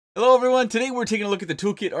Hello everyone, today we're taking a look at the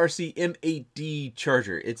ToolKitRC M8D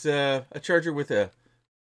charger. It's a charger with a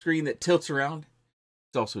screen that tilts around.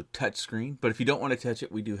 It's also touch screen, but if you don't want to touch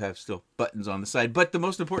it, we do have still buttons on the side. But the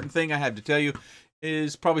most important thing I have to tell you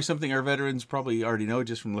is probably something our veterans probably already know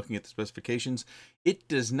just from looking at the specifications. It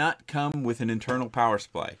does not come with an internal power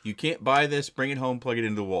supply. You can't buy this, bring it home, plug it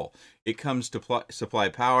into the wall. It comes to supply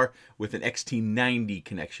power with an XT90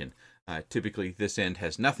 connection. Typically this end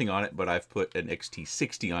has nothing on it, but I've put an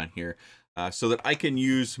XT60 on here so that I can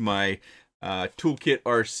use my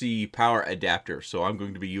ToolKitRC power adapter. So I'm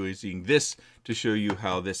going to be using this to show you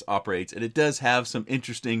how this operates. And it does have some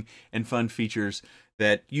interesting and fun features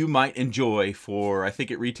that you might enjoy for, I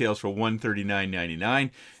think it retails for $139.99.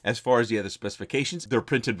 As far as the other specifications, they're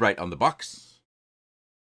printed right on the box,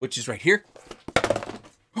 which is right here.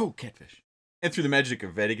 Oh, catfish. And through the magic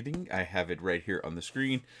of editing, I have it right here on the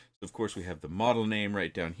screen. So of course, we have the model name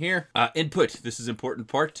right down here. Input, this is important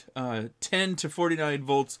part. 10 to 49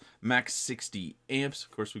 volts, max 60 amps.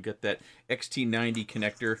 Of course, we got that XT90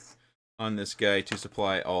 connector on this guy to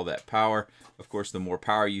supply all that power. Of course, the more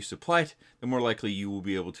power you supply it, the more likely you will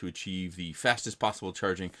be able to achieve the fastest possible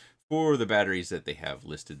charging for the batteries that they have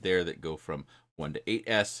listed there that go from 1 to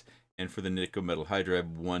 8S, and for the nickel metal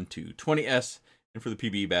hydride 1 to 20S. And for the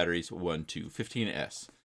PB batteries, 1 to 15S.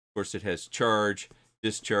 Of course, it has charge,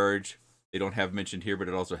 discharge. They don't have mentioned here, but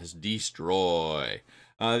it also has destroy.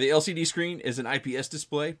 The LCD screen is an IPS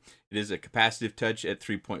display. It is a capacitive touch at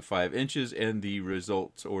 3.5 inches, and the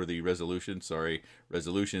results, or the resolution,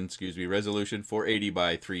 resolution 480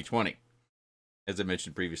 by 320. As I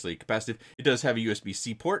mentioned previously, capacitive. It does have a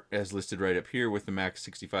USB-C port, as listed right up here, with the max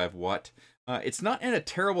 65 watt. It's not in a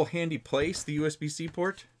terrible handy place, the USB-C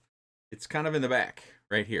port. It's kind of in the back,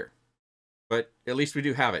 right here. But at least we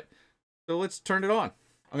do have it. So let's turn it on.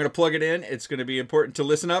 I'm going to plug it in. It's going to be important to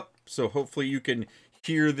listen up. So hopefully you can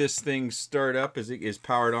hear this thing start up as it is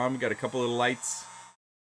powered on. We've got a couple of lights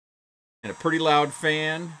and a pretty loud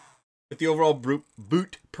fan. With the overall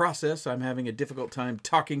boot process, I'm having a difficult time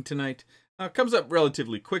talking tonight. Comes up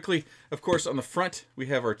relatively quickly. Of course, on the front, we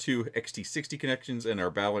have our two XT60 connections and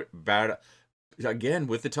our again,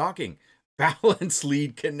 with the talking. Balance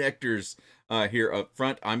lead connectors here up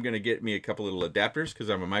front. I'm going to get me a couple little adapters because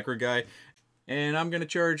I'm a micro guy. And I'm going to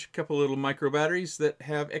charge a couple little micro batteries that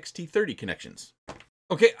have XT30 connections.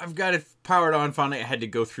 Okay, I've got it powered on finally. I had to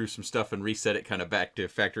go through some stuff and reset it kind of back to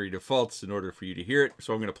factory defaults in order for you to hear it.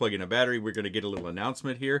 So I'm going to plug in a battery. We're going to get a little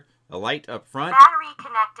announcement here. A light up front. Battery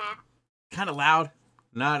connected. Kind of loud.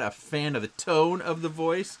 Not a fan of the tone of the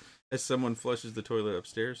voice as someone flushes the toilet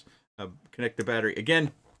upstairs. Connect the battery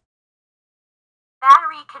again.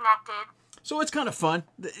 Battery connected. So it's kind of fun.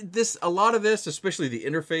 A lot of this, especially the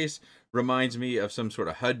interface, reminds me of some sort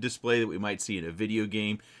of HUD display that we might see in a video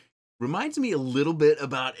game. Reminds me a little bit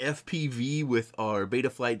about FPV with our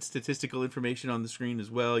Betaflight statistical information on the screen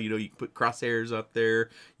as well. You know, you can put crosshairs up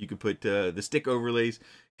there. You can put the stick overlays.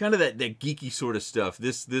 Kind of that geeky sort of stuff.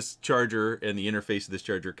 This charger and the interface of this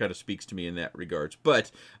charger kind of speaks to me in that regards.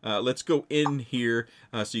 But let's go in here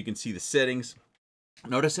so you can see the settings.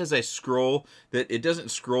 Notice as I scroll that it doesn't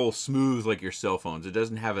scroll smooth like your cell phones. It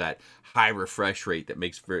doesn't have that high refresh rate that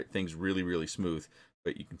makes things really, really smooth.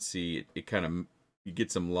 But you can see it kind of, you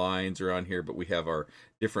get some lines around here, but we have our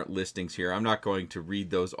different listings here. I'm not going to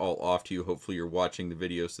read those all off to you. Hopefully you're watching the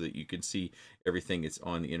video so that you can see everything that's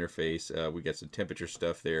on the interface. We got some temperature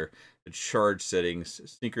stuff there, the charge settings,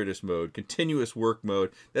 synchronous mode, continuous work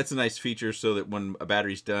mode. That's a nice feature so that when a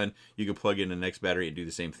battery's done, you can plug in the next battery and do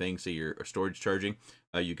the same thing. Say you're storage charging,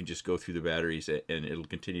 you can just go through the batteries and it'll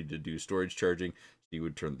continue to do storage charging. So you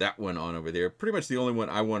would turn that one on over there. Pretty much the only one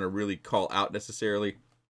I want to really call out necessarily.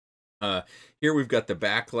 Here we've got the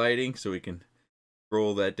backlighting, so we can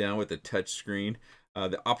scroll that down with the touch screen.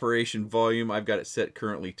 The operation volume, I've got it set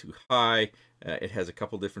currently to high. It has a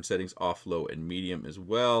couple different settings, off, low, and medium as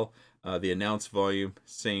well. The announce volume,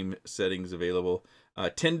 same settings available.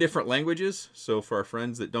 10 different languages, so for our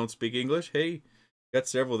friends that don't speak English, hey, got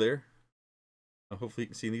several there. Hopefully you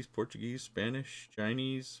can see these: Portuguese, Spanish,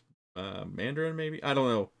 Chinese, Mandarin maybe? I don't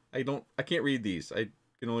know. I can't read these. I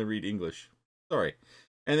can only read English. Sorry.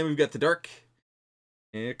 And then we've got the dark.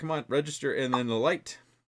 Yeah, come on, register, and then the light.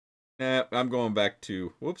 I'm going back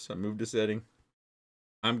to, whoops, I moved a setting.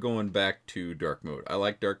 I'm going back to dark mode. I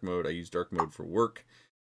like dark mode. I use dark mode for work.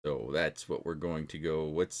 So that's what we're going to go.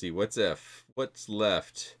 Let's see, what's F? What's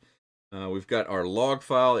left? We've got our log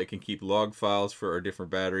file. It can keep log files for our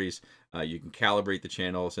different batteries. You can calibrate the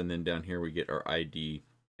channels, and then down here we get our ID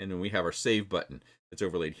And then we have our save button that's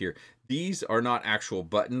overlaid here. These are not actual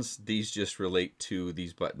buttons. These just relate to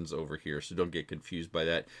these buttons over here. So don't get confused by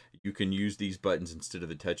that. You can use these buttons instead of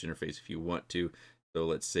the touch interface if you want to. So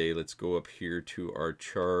let's go up here to our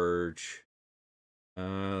charge.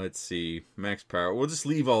 Let's see, max power. We'll just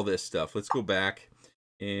leave all this stuff. Let's go back.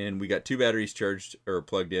 And we got 2 batteries charged or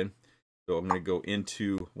plugged in. So I'm going to go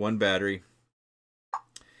into 1 battery.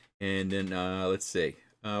 And then let's see.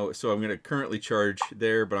 So I'm going to currently charge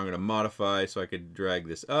there, but I'm going to modify so I could drag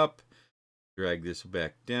this up, drag this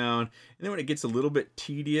back down. And then when it gets a little bit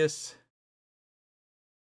tedious,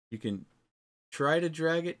 you can try to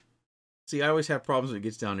drag it. See, I always have problems when it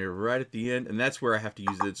gets down here right at the end, and that's where I have to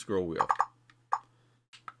use the scroll wheel.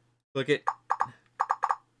 Click it.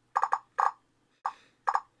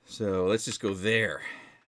 So let's just go there.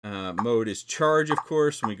 Mode is charge, of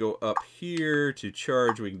course. When we go up here to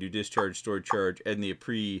charge, we can do discharge, storage charge, and the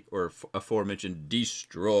aforementioned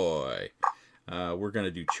destroy. We're going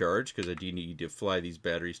to do charge because I do need to fly these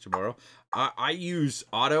batteries tomorrow. I use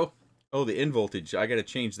auto. Oh, the in voltage. I got to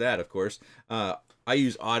change that, of course. I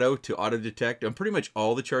use auto to auto detect on pretty much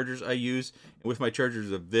all the chargers I use. And with my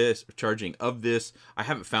chargers of this, charging of this, I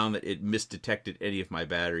haven't found that it misdetected any of my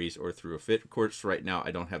batteries or threw a fit. Of course, right now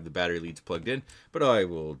I don't have the battery leads plugged in, but I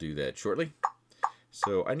will do that shortly.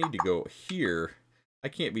 So I need to go here. I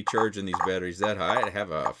can't be charging these batteries that high. I'd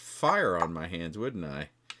have a fire on my hands, wouldn't I?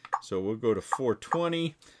 So we'll go to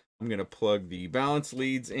 420. I'm going to plug the balance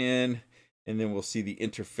leads in, and then we'll see the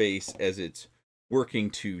interface as it's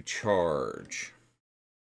working to charge.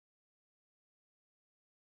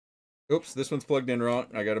 Oops, this one's plugged in wrong.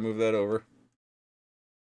 I got to move that over.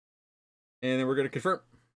 And then we're going to confirm.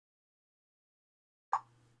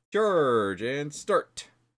 Charge and start.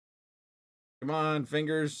 Come on,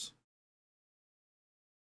 fingers.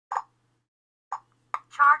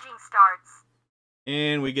 Charging starts.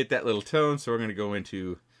 And we get that little tone, so we're going to go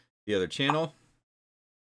into the other channel.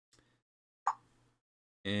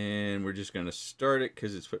 And we're just going to start it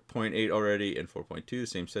because it's 0.8 already and 4.2, the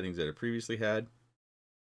same settings that it previously had.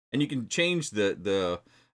 And you can change the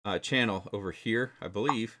channel over here, I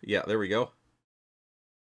believe. Yeah, there we go.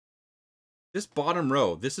 This bottom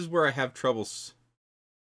row, this is where I have troubles.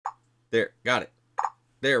 There, got it.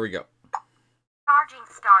 There we go. Charging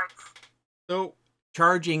starts. So,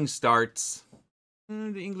 charging starts.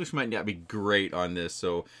 The English might not be great on this,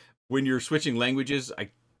 so when you're switching languages, I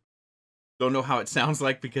don't know how it sounds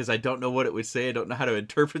like because I don't know what it would say. I don't know how to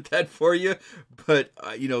interpret that for you. But,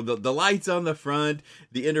 you know, the lights on the front,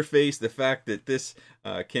 the interface, the fact that this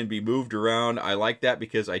can be moved around. I like that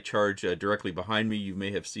because I charge directly behind me. You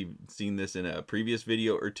may have seen this in a previous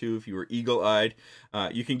video or two if you were eagle-eyed.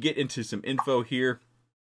 You can get into some info here.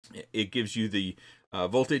 It gives you the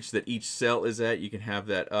voltage that each cell is at. You can have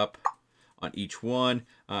that up on each one.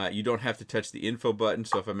 You don't have to touch the info button.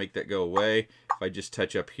 So if I make that go away, if I just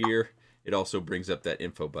touch up here, it also brings up that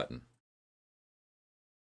info button.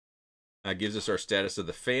 Gives us our status of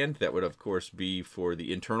the fan. That would, of course, be for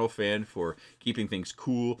the internal fan for keeping things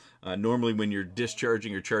cool. Normally, when you're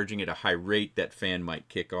discharging or charging at a high rate, that fan might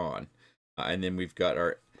kick on. And then we've got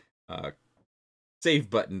our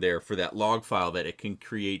save button there for that log file that it can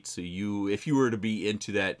create. So if you were to be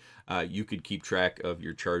into that, you could keep track of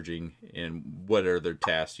your charging and what other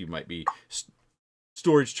tasks you might be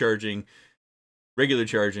storage charging, regular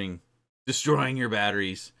charging, destroying your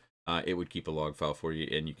batteries. It would keep a log file for you,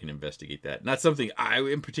 and you can investigate that. Not something I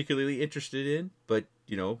am particularly interested in, but,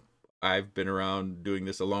 you know, I've been around doing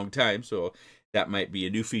this a long time, so that might be a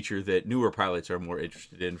new feature that newer pilots are more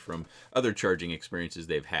interested in from other charging experiences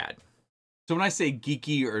they've had. So when I say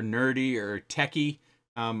geeky or nerdy or techie,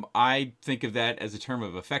 I think of that as a term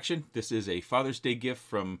of affection. This is a Father's Day gift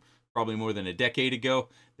from probably more than a decade ago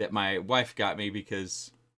that my wife got me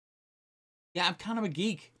because, yeah, I'm kind of a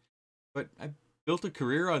geek. But I've built a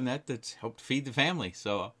career on that that's helped feed the family.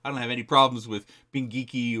 So I don't have any problems with being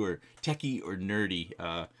geeky or techie or nerdy.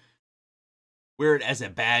 Wear it as a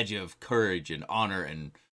badge of courage and honor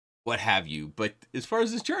and what have you. But as far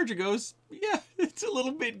as this charger goes, yeah, it's a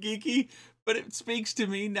little bit geeky. But it speaks to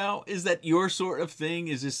me. Now, is that your sort of thing?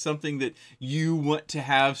 Is this something that you want to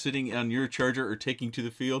have sitting on your charger or taking to the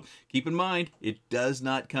field? Keep in mind, it does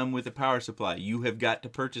not come with a power supply. You have got to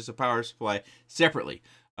purchase a power supply separately.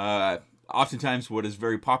 Oftentimes what is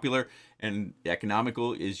very popular and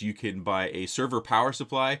economical is you can buy a server power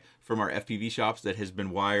supply from our FPV shops that has been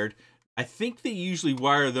wired. I think they usually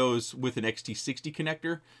wire those with an XT60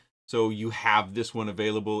 connector. So you have this one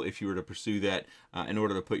available if you were to pursue that in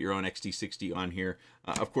order to put your own XT60 on here.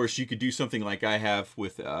 Of course, you could do something like I have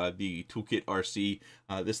with the ToolKitRC.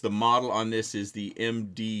 The model on this is the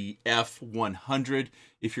MDF100.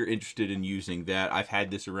 If you're interested in using that, I've had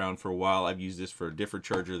this around for a while. I've used this for a different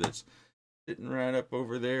charger that's sitting right up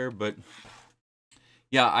over there. But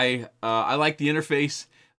yeah, I like the interface.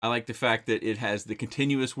 I like the fact that it has the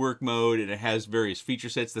continuous work mode and it has various feature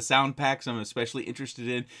sets. The sound packs I'm especially interested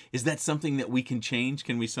in. Is that something that we can change?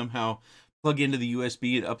 Can we somehow plug into the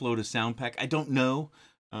USB and upload a sound pack? I don't know.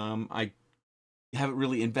 I haven't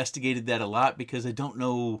really investigated that a lot because I don't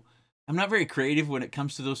know. I'm not very creative when it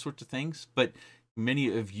comes to those sorts of things, but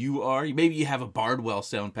many of you are. Maybe you have a Bardwell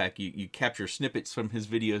sound pack. You capture snippets from his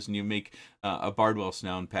videos and you make a Bardwell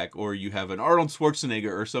sound pack, or you have an Arnold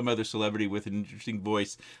Schwarzenegger or some other celebrity with an interesting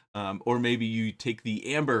voice, or maybe you take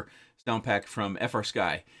the Amber sound pack from FR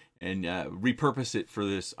Sky and repurpose it for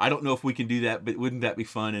this. I don't know if we can do that, but wouldn't that be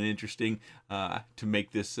fun and interesting to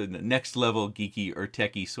make this a next level geeky or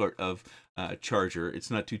techie sort of charger?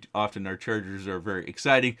 It's not too often our chargers are very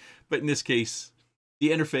exciting, but in this case, the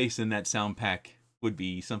interface in that sound pack would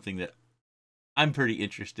be something that I'm pretty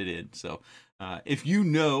interested in. So if you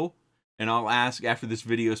know, and I'll ask after this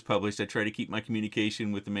video is published, I try to keep my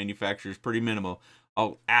communication with the manufacturers pretty minimal.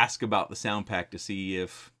 I'll ask about the sound pack to see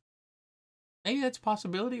if maybe that's a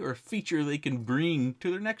possibility or a feature they can bring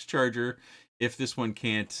to their next charger if this one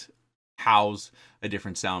can't house a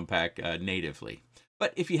different sound pack natively.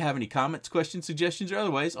 But if you have any comments, questions, suggestions, or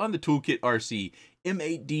otherwise on the ToolKitRC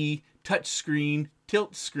M8D touchscreen,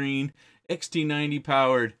 tilt screen, XT90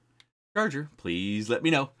 powered charger, please let me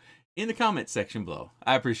know in the comments section below.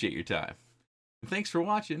 I appreciate your time. And thanks for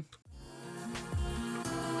watching.